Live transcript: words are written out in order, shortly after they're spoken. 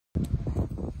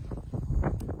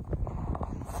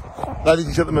Ladies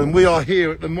and gentlemen, we are here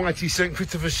at the mighty St.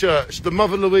 Christopher's Church. The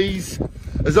Mother Louise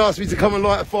has asked me to come and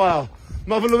light a fire.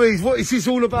 Mother Louise, what is this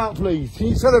all about, please? Can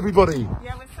you tell everybody?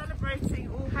 Yeah, we're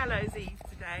celebrating All Hallows Eve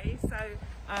today. So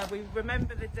we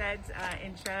remember the dead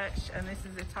in church, and this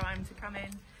is a time to come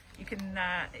in. You can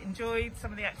enjoy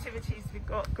some of the activities we've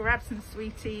got, grab some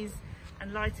sweeties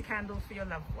and light a candle for your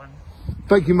loved one.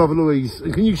 Thank you, Mother Louise.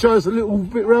 And can you show us a little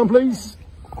bit around, please?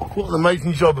 What an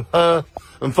amazing job her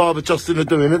and Father Justin are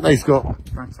doing, aren't they, Scott?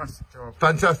 Fantastic job.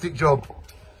 Fantastic job.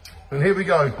 And here we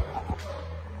go.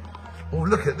 Oh,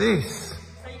 look at this.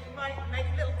 So you can make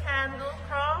a little candle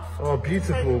craft. Oh,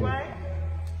 beautiful. You can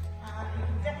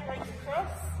decorate a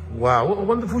cross. Wow, what a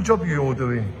wonderful job you're all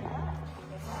doing.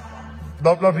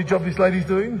 Lovely job this lady's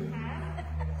doing.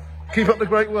 Keep up the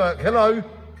great work. Hello.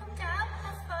 Come down,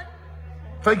 have fun.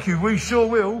 Thank you, we sure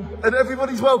will. And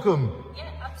everybody's welcome. Yeah,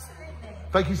 absolutely.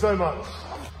 Thank you so much.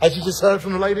 As you just heard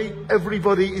from the lady,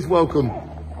 everybody is welcome.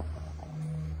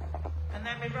 And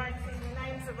then we're writing the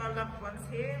names of our loved ones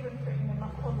here and putting them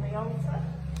up on the altar.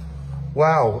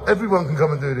 Wow, everyone can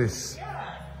come and do this.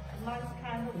 Yeah, a nice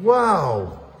candle.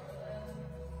 Wow.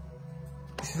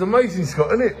 This is amazing,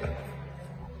 Scott, isn't it?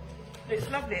 It's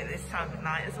lovely at this time of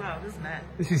night as well, doesn't it?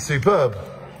 This is superb.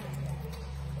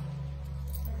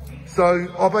 So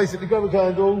I'll basically grab a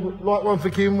candle, light one for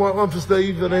Kim, light one for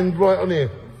Steve, and then right on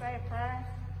here. Say a prayer.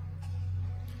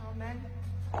 Amen.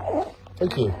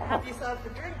 Thank you. Have yourself a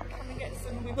drink. Come and get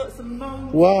some. We've got some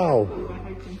mold. Wow. We're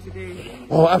hoping to do.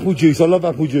 Oh, apple juice. I love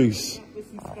apple juice. With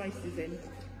some spices in.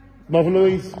 Mother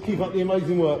Louise, keep up the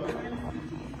amazing work.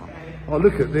 Oh,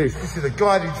 look at this. This is a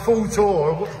guided full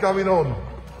tour of what's going on.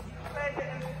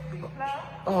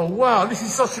 Oh, wow. This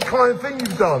is such a kind thing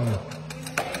you've done. All of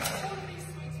these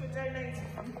sweets were donated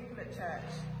from people at church.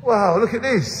 Wow, look at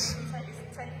this.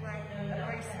 Take away a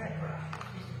bracelet.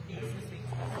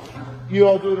 You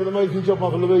are doing an amazing job,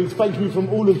 Mother Louise. Thank you from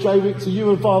all of Jaywick to you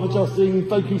and Father Justin.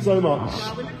 Thank you so much.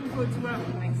 Well, we're looking forward to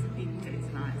welcoming some people here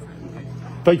tonight.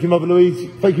 Thank you, Mother Louise.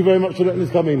 Thank you very much for letting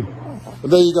us come in.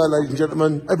 And there you go, ladies and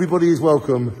gentlemen. Everybody is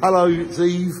welcome. Hello, it's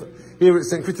Eve here at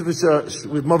St. Christopher's Church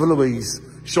with Mother Louise.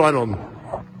 Shine on.